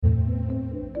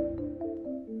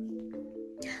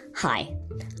Hi,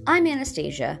 I'm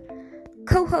Anastasia,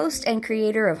 co-host and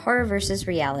creator of Horror vs.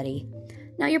 Reality.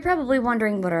 Now you're probably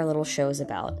wondering what our little show is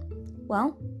about.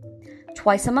 Well,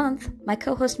 twice a month, my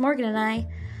co-host Morgan and I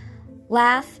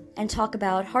laugh and talk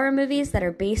about horror movies that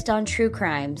are based on true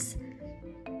crimes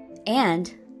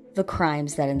and the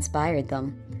crimes that inspired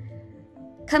them.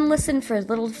 Come listen for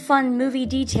little fun movie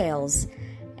details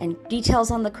and details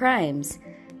on the crimes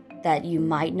that you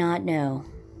might not know.